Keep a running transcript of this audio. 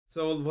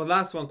So the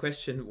last one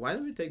question. Why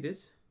don't we take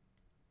this?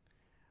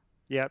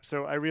 Yeah,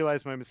 so I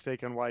realized my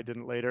mistake on why I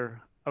didn't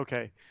later.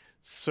 Okay,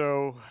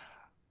 so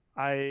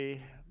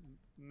I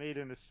made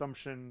an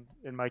assumption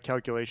in my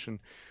calculation.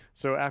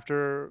 So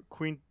after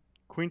queen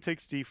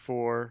takes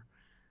d4,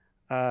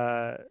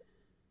 uh,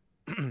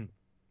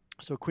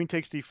 so queen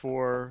takes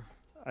d4,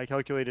 I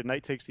calculated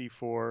knight takes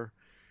e4,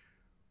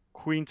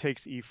 queen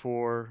takes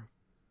e4,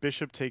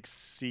 bishop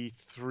takes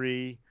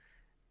c3,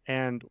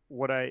 and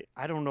what I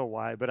don't know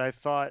why, but I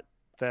thought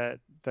that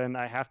then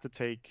I have to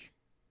take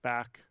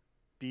back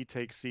b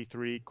takes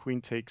c3,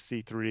 queen takes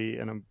c3,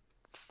 and I'm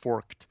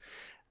forked,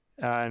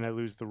 and I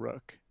lose the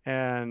rook.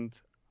 And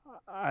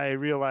I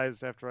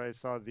realized after I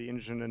saw the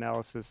engine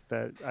analysis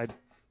that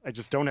I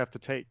just don't have to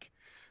take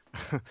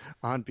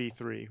on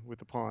b3 with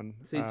the pawn,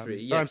 C3, or on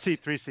yes.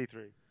 c3,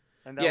 c3.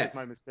 And that Yeah. was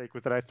my mistake,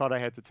 was that I thought I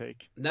had to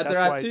take. Now there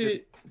That's are why I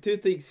didn't. two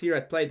things here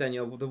at play,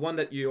 Daniel. The one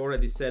that you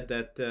already said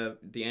that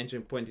the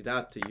engine pointed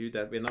out to you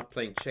that we're not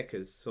playing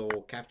checkers, so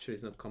capture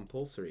is not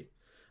compulsory,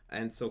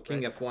 and so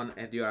king Right. f1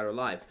 and you are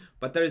alive.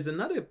 But there is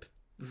another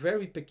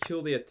very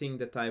peculiar thing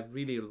that I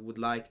really would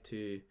like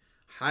to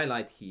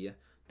highlight here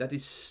that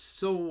is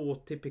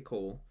so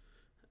typical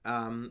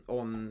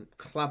on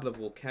club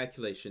level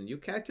calculation. You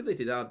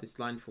calculated out this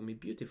line for me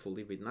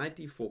beautifully with knight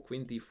d4,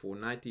 queen d4,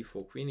 knight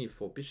d4, queen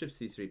e4, bishop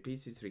c3, p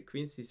c3,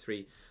 queen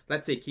c3.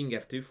 Let's say king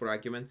f2 for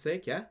argument's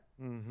sake, yeah?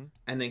 Mm-hmm.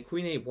 And then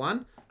queen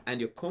a1, and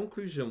your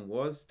conclusion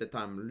was that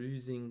I'm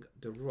losing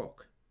the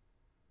rook.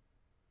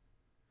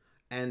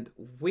 And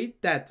with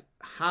that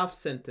half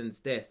sentence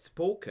there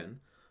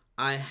spoken,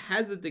 I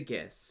hazard a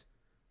guess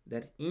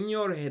that in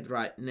your head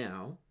right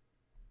now,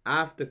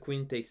 after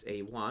queen takes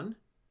a1,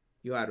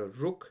 you are a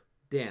rook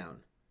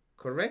down.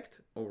 Correct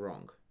or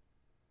wrong?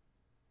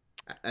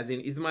 As in,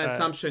 is my Uh,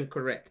 assumption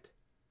correct?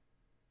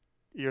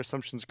 your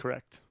assumption's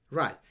correct.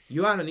 Right.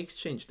 You are an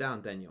exchange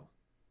down, Daniel.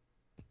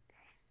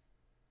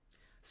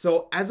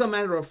 So, as a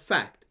matter of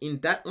fact,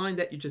 in that line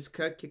that you just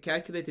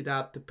calculated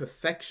out to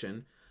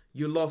perfection,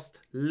 you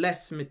lost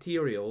less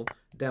material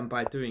than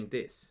by doing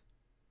this.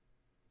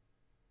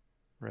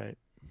 Right.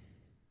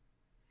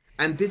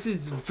 And this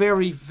is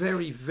very,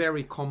 very,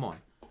 very common.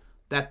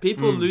 That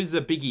people lose a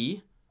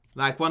biggie,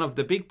 like one of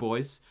the big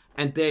boys,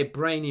 and their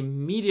brain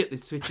immediately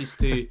switches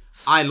to,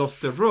 I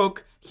lost a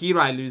rook, here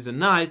I lose a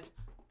knight,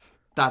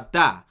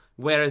 da.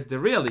 Whereas the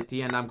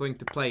reality, and I'm going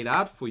to play it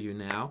out for you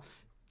now,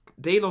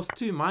 they lost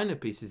two minor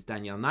pieces,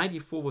 Daniel.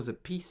 94 was a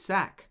piece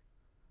sack.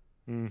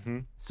 Mm-hmm.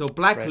 So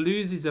black Right.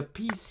 loses a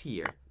piece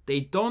here. They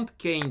don't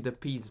gain the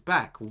piece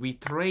back. We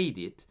trade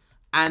it,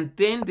 and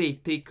then they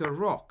take a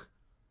rook.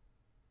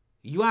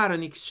 You are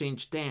an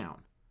exchange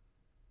down.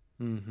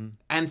 Mm-hmm.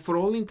 And for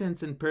all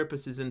intents and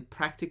purposes and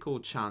practical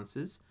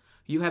chances,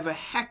 you have a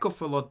heck of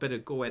a lot better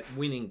go at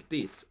winning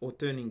this or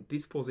turning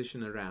this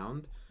position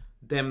around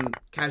than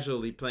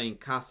casually playing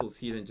castles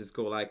here and just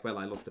go like, well,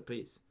 I lost a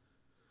piece.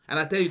 And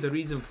I tell you the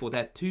reason for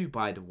that too,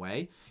 by the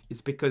way,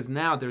 is because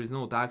now there is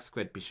no dark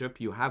squared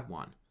bishop, you have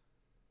one.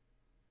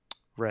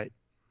 Right.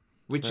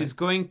 Which is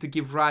going to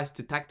give rise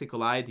to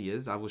tactical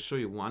ideas. I will show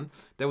you one.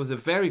 There was a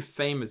very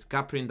famous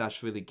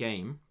Gaprindashvili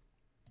game.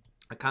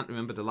 I can't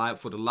remember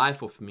for the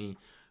life of me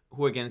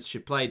who against she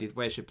played it,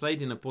 where she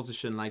played in a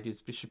position like this,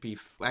 bishop e...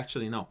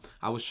 Actually, no.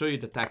 I will show you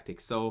the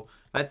tactics. So,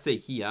 let's say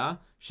here,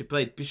 she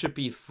played bishop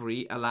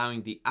e3,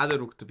 allowing the other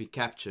rook to be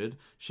captured.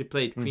 She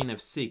played queen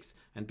f6,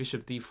 and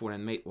bishop d4,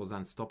 and mate was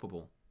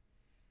unstoppable.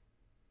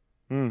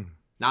 Now,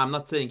 I'm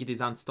not saying it is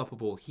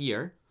unstoppable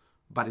here,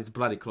 but it's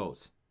bloody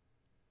close.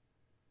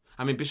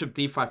 I mean, bishop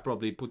d5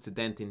 probably puts a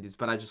dent in this,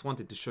 but I just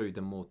wanted to show you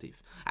the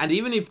motive. And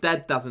even if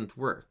that doesn't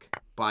work,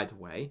 by the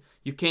way,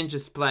 you can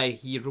just play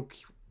here rook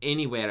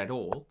anywhere at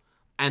all,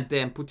 and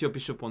then put your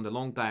bishop on the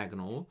long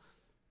diagonal,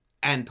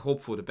 and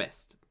hope for the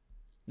best.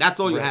 That's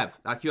all you have.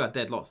 Like, you are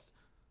dead lost.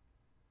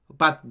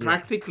 But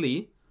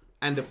practically,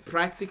 and the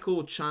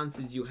practical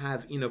chances you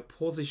have in a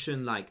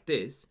position like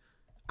this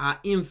are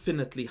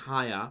infinitely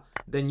higher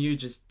than you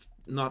just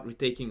not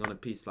retaking on a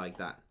piece like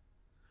that.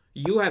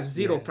 You have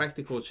zero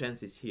practical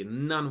chances here,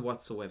 none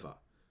whatsoever.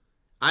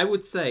 I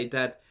would say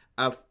that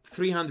a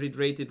 300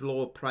 rated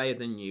lower player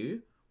than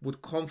you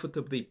would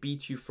comfortably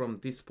beat you from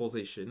this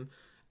position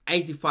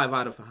 85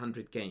 out of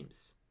 100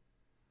 games.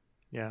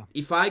 Yeah.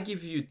 If I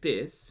give you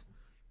this,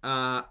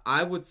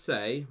 I would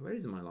say... Where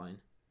is my line?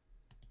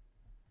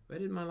 Where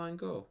did my line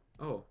go?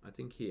 Oh, I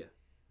think here.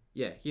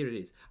 Yeah, here it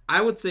is.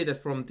 I would say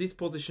that from this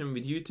position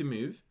with you to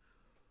move,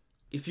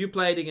 if you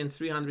played against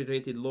 300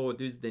 rated lower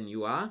dudes than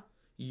you are,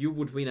 you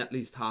would win at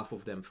least half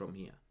of them from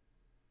here.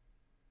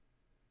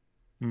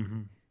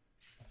 Mm-hmm.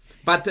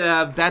 But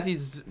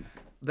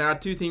there are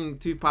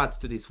two parts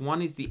to this.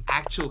 One is the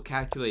actual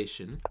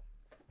calculation,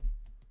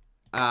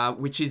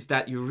 which is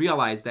that you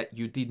realize that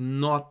you did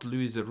not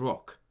lose a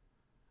rook.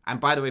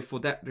 And by the way, for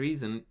that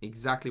reason,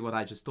 exactly what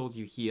I just told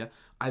you here,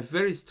 I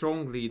very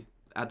strongly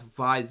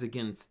advise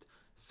against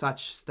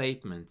such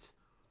statements,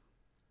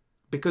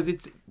 because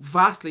it's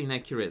vastly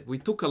inaccurate. We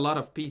took a lot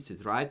of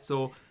pieces, right?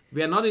 So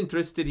we are not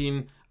interested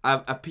in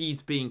a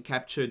piece being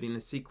captured in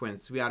a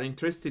sequence. We are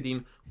interested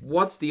in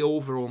what's the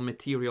overall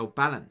material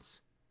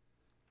balance.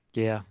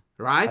 Yeah.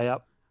 Right?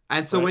 Yep.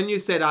 And so Right. when you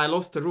said I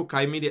lost a rook,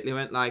 I immediately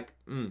went like,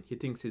 he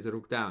thinks he's a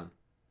rook down.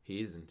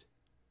 He isn't.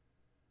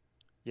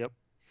 Yep.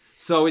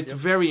 So it's Yep.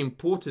 very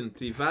important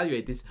to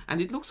evaluate this. And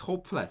it looks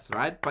hopeless,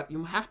 right? But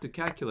you have to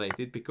calculate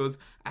it, because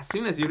as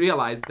soon as you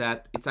realize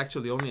that it's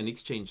actually only an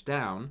exchange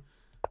down,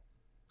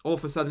 all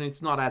of a sudden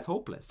it's not as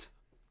hopeless.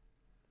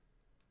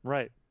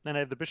 Right. And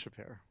I have the bishop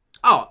here.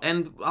 Oh,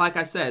 and like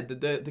I said,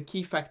 the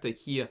key factor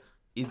here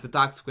is the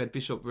dark squared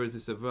bishop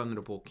versus a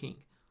vulnerable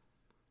king.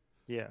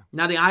 Yeah.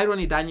 Now the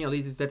irony, Daniel,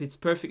 is that it's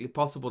perfectly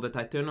possible that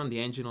I turn on the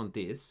engine on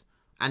this,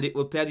 and it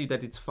will tell you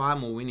that it's far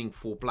more winning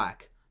for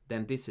black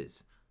than this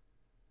is.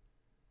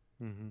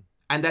 Mm-hmm.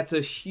 And that's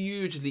a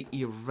hugely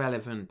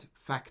irrelevant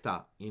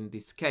factor in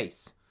this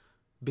case,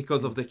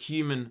 because of the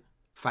human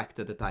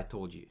factor that I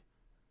told you.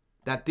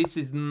 That this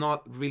is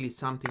not really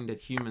something that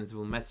humans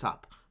will mess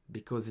up,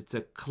 because it's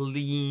a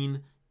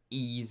clean,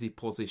 easy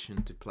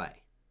position to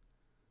play.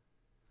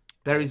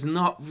 There is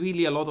not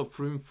really a lot of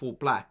room for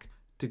black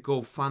to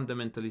go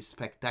fundamentally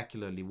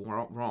spectacularly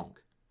wrong.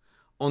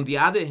 On the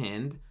other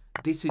hand,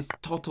 this is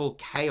total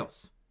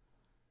chaos.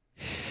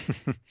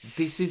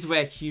 This is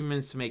where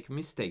humans make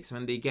mistakes,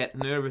 when they get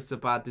nervous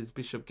about this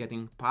bishop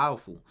getting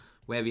powerful,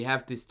 where we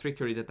have this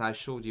trickery that I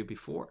showed you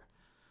before,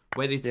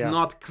 where it's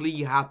not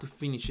clear how to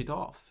finish it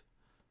off.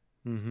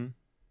 Mm-hmm.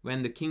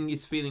 When the king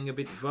is feeling a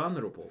bit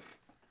vulnerable.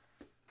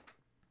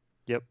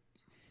 Yep.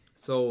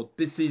 So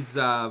this is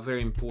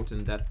very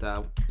important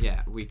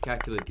that we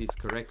calculate this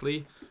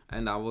correctly,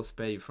 and I will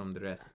spare you from the rest.